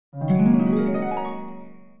Hey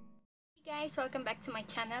guys, welcome back to my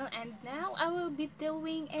channel, and now I will be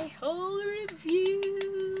doing a haul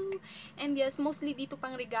review. And yes, mostly dito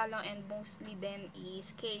pang regalo and mostly then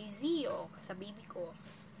is kay Zio sa baby ko.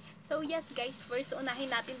 So yes guys, first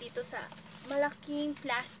unahin natin dito sa malaking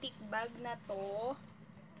plastic bag na to.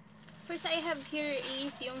 First I have here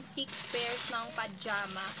is yung 6 pairs ng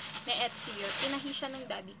pajama na Ezio. Tinahi siya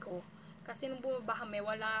ng daddy ko. Kasi nung bumaba kami,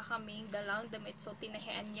 wala kaming dalang damit. So,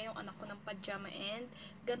 tinahian niya yung anak ko ng pajama. And,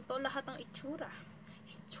 ganito lahat ang itsura.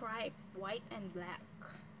 Stripe, white and black.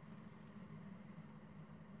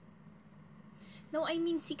 No, I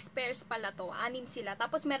mean 6 pairs pala to. 6 sila.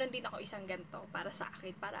 Tapos, meron din ako isang ganito para sa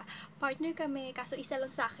akin. Para partner kami. Kaso, isa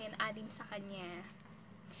lang sa akin, 6 sa kanya.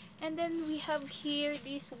 And then, we have here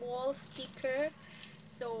this wall sticker.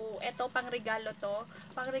 So, eto, pang regalo to.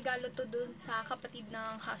 Pang regalo to dun sa kapatid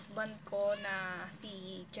ng husband ko na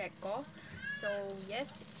si Checo. So,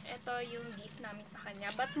 yes, eto yung gift namin sa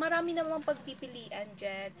kanya. But marami namang pagpipilian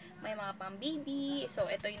dyan. May mga pang baby.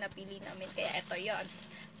 So, eto yung napili namin. Kaya eto yon.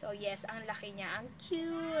 So, yes, ang laki niya. Ang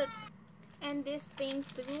cute. And this thing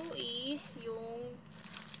too is yung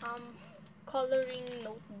coloring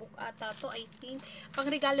notebook ata to, I think.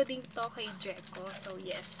 Pang-regalo din to kay Jeko. So,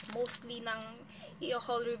 yes. Mostly ng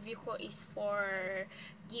i-haul review ko is for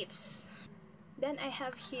gifts. Then, I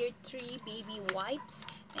have here 3 baby wipes.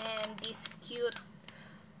 And this cute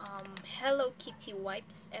Hello Kitty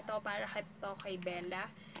wipes. Ito para kay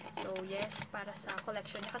Bella. So, yes, para sa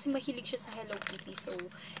collection niya. Kasi mahilig siya sa Hello Kitty. So,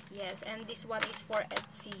 yes. And this one is for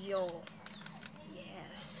Ezio.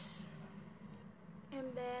 Yes.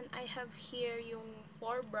 And then, I have here yung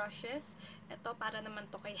 4 brushes. Ito, para naman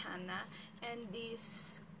to kay Hannah. And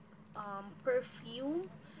this perfume.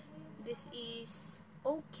 This is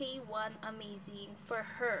OK1 Amazing for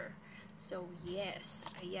her. So, yes.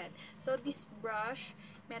 Ayan. So, this brush,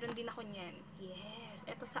 meron din ako niyan. Yes.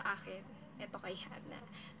 Ito sa akin. Ito kay Hannah.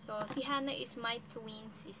 So, si Hannah is my twin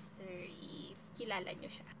sister. If kilala nyo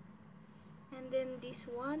siya. And then,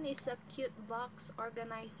 this one is a cute box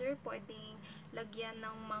organizer. Pwedeng lagyan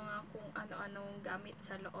ng mga kung ano-anong gamit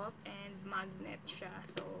sa loob. And magnet siya.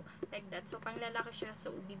 So, like that. So, panglalaki siya.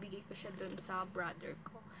 So, ibibigay ko siya dun sa brother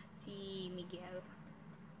ko. Si Miguel.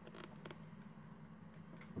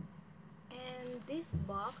 And this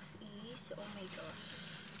box is, oh my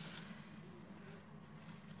gosh.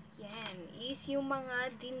 Yan. Is yung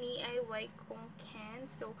mga DIY kong can.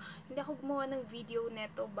 So, hindi ako gumawa ng video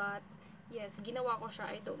neto, but yes, ginawa ko siya.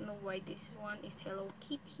 I don't know why this one is Hello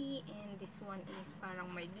Kitty and this one is parang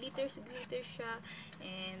may glitters siya.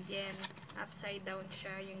 And then, upside down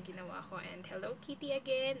siya yung ginawa ko. And Hello Kitty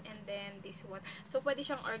again. And then, this one. So, pwede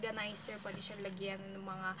siyang organizer. Pwede siyang lagyan ng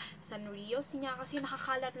mga Sanrios niya. Kasi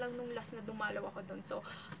nakakalat lang nung last na dumalaw ako dun. So,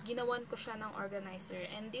 ginawan ko siya ng organizer.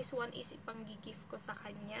 And this one is ipang-gift ko sa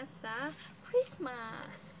kanya sa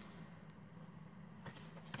Christmas.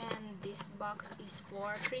 And this box is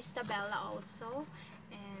for Cristabella also.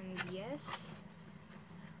 And yes,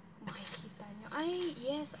 makikita nyo. Ay,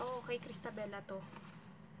 yes. Oh, kay Cristabella to.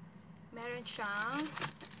 Meron siyang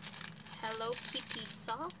Hello Kitty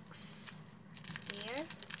socks. Here.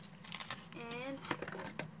 And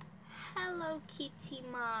Hello Kitty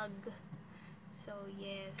mug. So,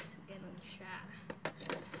 yes. Ganun siya.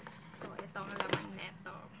 So, ito ang laman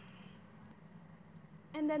neto.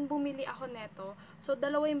 And then, bumili ako neto. So,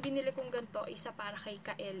 dalawa yung binili kong ganito. Isa para kay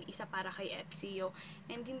Kael, isa para kay Ezio.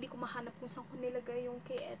 And hindi ko mahanap kung saan ko nilagay yung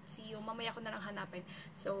kay Ezio. Mamaya ko na lang hanapin.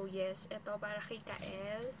 So, yes. Ito para kay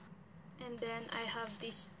Kael. And then, I have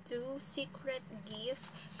these 2 secret gift.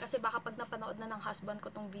 Kasi baka pag napanood na ng husband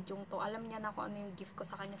ko tong video to, alam niya na kung ano yung gift ko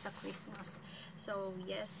sa kanya sa Christmas. So,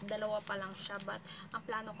 yes, dalawa pa lang siya. But, ang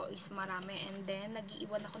plano ko is marami. And then,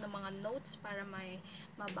 nag-iiwan ako ng mga notes para may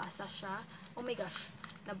mabasa siya. Oh my gosh,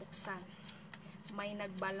 nabuksan. May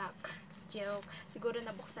nagbalak. Joke. Siguro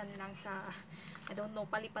nabuksan lang sa, I don't know,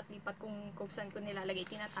 palipat-lipat kung saan ko nilalagay.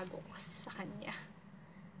 Tinatago ko sa kanya.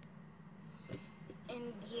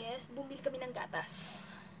 And yes, bumili kami ng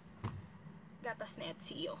gatas. Gatas na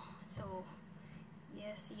Ezio. So,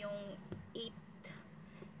 yes, yung 1.8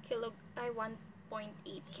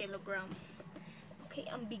 kilogram. Okay,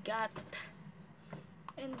 ang bigat.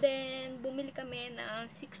 And then, bumili kami ng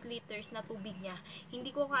 6 liters na tubig niya.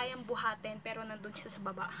 Hindi ko kayang buhatin, pero nandun siya sa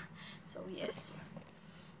baba. So, yes.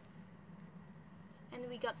 And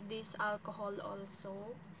we got this alcohol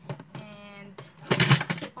also. And,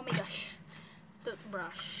 oh my gosh,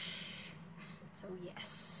 toothbrush. So,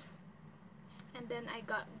 yes. And then, I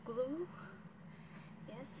got glue.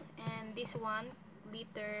 Yes. And this one,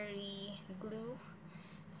 glittery glue.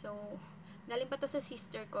 So, galing pa to sa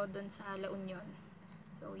sister ko dun sa La Union.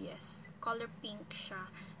 So, yes, color pink siya.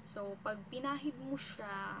 So, pag pinahid mo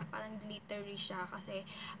siya, parang glittery siya kasi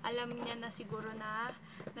alam niya na siguro na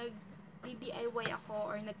nag-DIY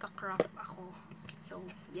ako or nagka-craft ako. So,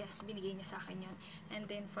 yes, binigay niya sa akin yun. And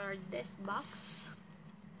then, for this box,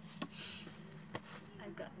 I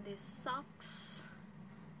got this socks.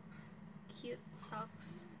 Cute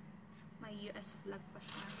socks. May US flag pa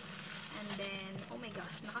siya. And then, oh my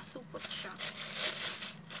gosh, nakasupot siya.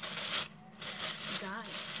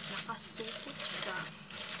 Guys, nakasupot siya.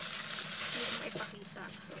 Hindi ko maipakita.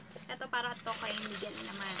 Ito para to kay Miguel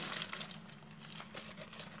naman.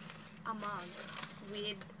 A mug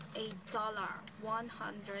with $1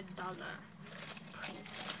 print.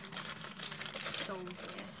 So,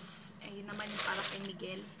 yes. Ayun naman yung para kay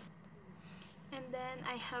Miguel. And then,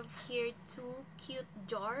 I have here 2 cute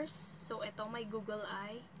jars. So, ito may Google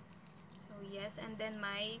Eye. So, yes. And then,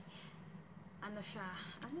 may ano siya?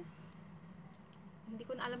 Ano? Hindi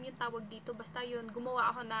ko na alam yung tawag dito. Basta yun,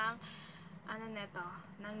 gumawa ako ng ano neto,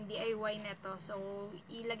 ng DIY neto. So,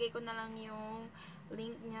 ilagay ko na lang yung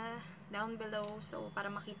link niya down below. So, para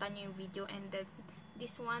makita niyo yung video. And then,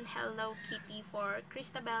 this one, Hello Kitty for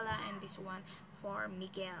Cristabella. And this one for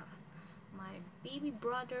Miguel, my baby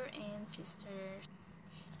brother and sister.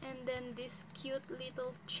 And then, this cute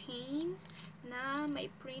little chain na may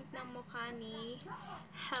print ng mukha ni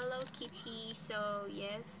Hello Kitty. So,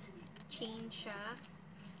 yes, chain siya.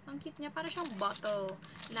 Ang cute niya. Para siyang bottle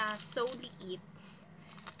na so liit.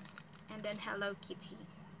 And then, Hello Kitty.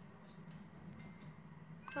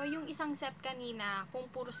 So, yung isang set kanina, kung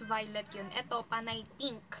puros violet yun, eto, panay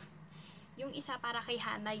pink. Yung isa para kay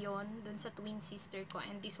Hana yon, dun sa twin sister ko.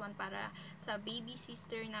 And this one para sa baby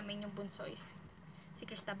sister namin, yung bunso is si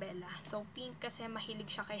Cristabella. So, pink kasi mahilig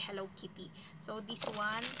siya kay Hello Kitty. So, this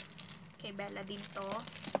one, kay Bella din to.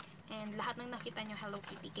 And lahat ng nakita nyo Hello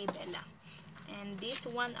Kitty kay Bella. And this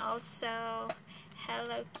one also,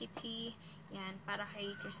 Hello Kitty. Yan, para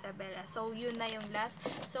kay Cristabella. So, yun na yung last.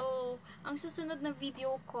 So, ang susunod na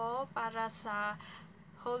video ko para sa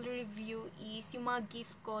haul review is yung mga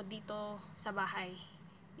gift ko dito sa bahay.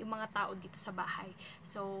 Yung mga tao dito sa bahay.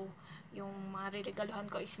 So, yung mga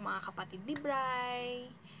reregaluhan ko is mga kapatid ni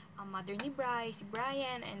Bri, ang mother ni Bri, si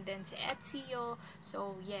Brian, and then si Ezio.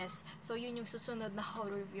 So, yes. So, yun yung susunod na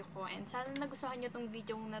haul review ko. And sana nagustuhan nyo tong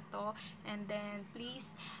video na to. And then,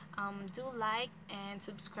 please, do like and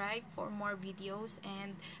subscribe for more videos.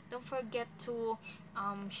 And don't forget to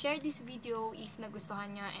share this video if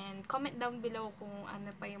nagustuhan nyo. And comment down below kung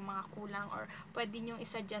ano pa yung mga kulang or pwede nyo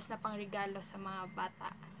isuggest na pangregalo sa mga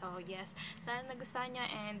bata. So, yes. Sana nagustuhan nyo.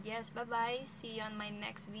 And yes, bye-bye. See you on my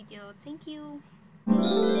next video. Thank you!